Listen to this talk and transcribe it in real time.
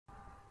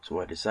So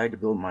I decided to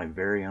build my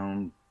very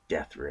own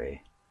Death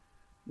Ray.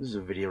 This is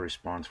a video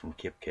response from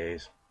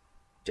KipKays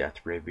Death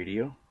Ray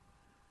video.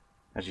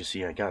 As you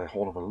see, I got a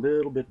hold of a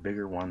little bit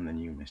bigger one than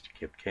you, Mr.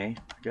 KipK.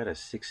 I got a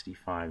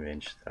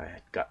 65-inch that I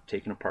had got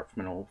taken apart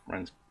from an old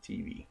friend's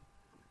TV.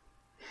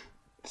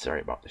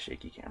 Sorry about the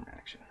shaky camera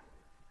action.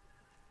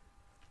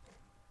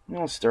 I'm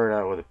going to start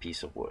out with a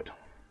piece of wood.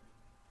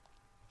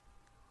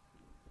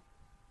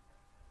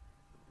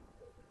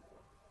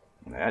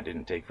 That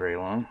didn't take very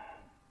long.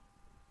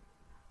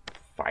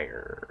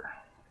 Fire.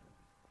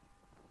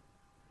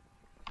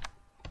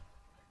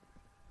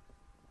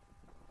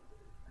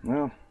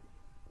 Well,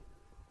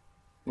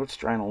 let's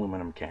try an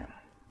aluminum can.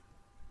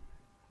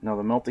 Now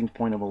the melting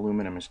point of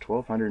aluminum is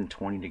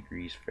 1220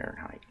 degrees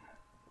Fahrenheit.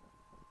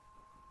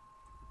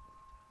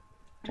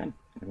 That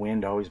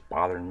wind always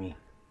bothered me.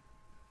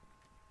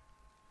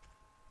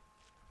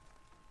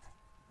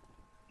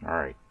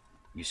 Alright,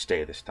 you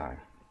stay this time.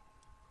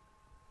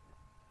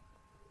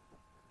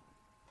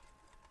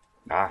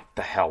 Ah,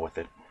 the hell with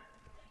it.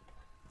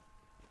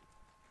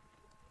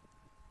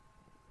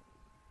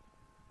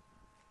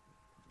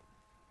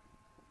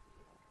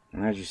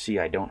 And as you see,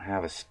 I don't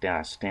have a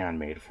stand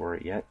made for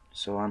it yet,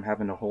 so I'm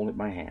having to hold it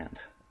by hand.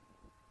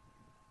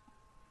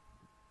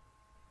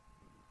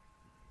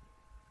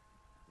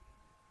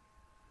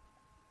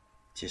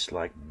 Just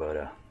like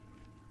butter.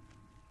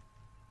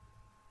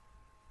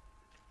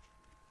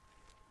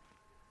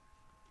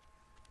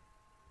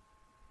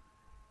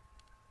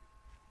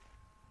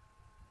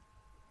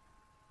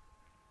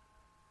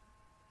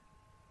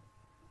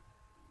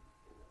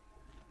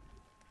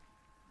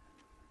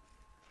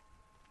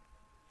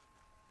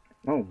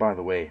 Oh, by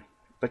the way,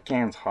 the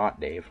can's hot,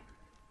 Dave.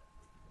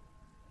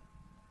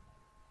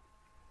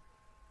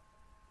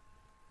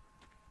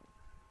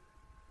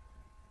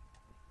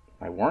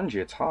 I warned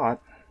you it's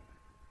hot.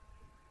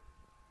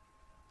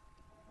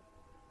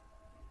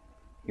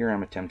 Here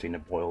I'm attempting to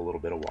boil a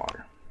little bit of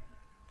water.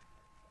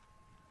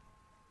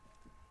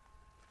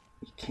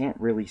 You can't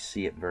really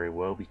see it very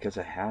well because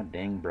of how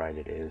dang bright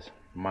it is.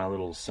 My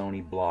little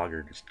Sony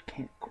blogger just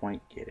can't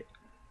quite get it.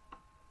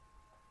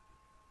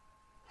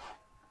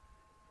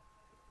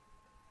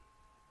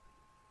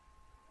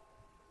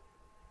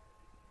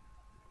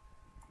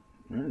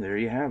 Well, there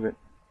you have it.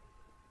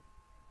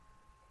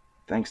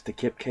 Thanks to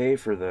KipK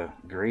for the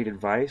great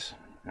advice,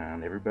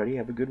 and everybody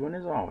have a good one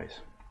as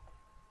always.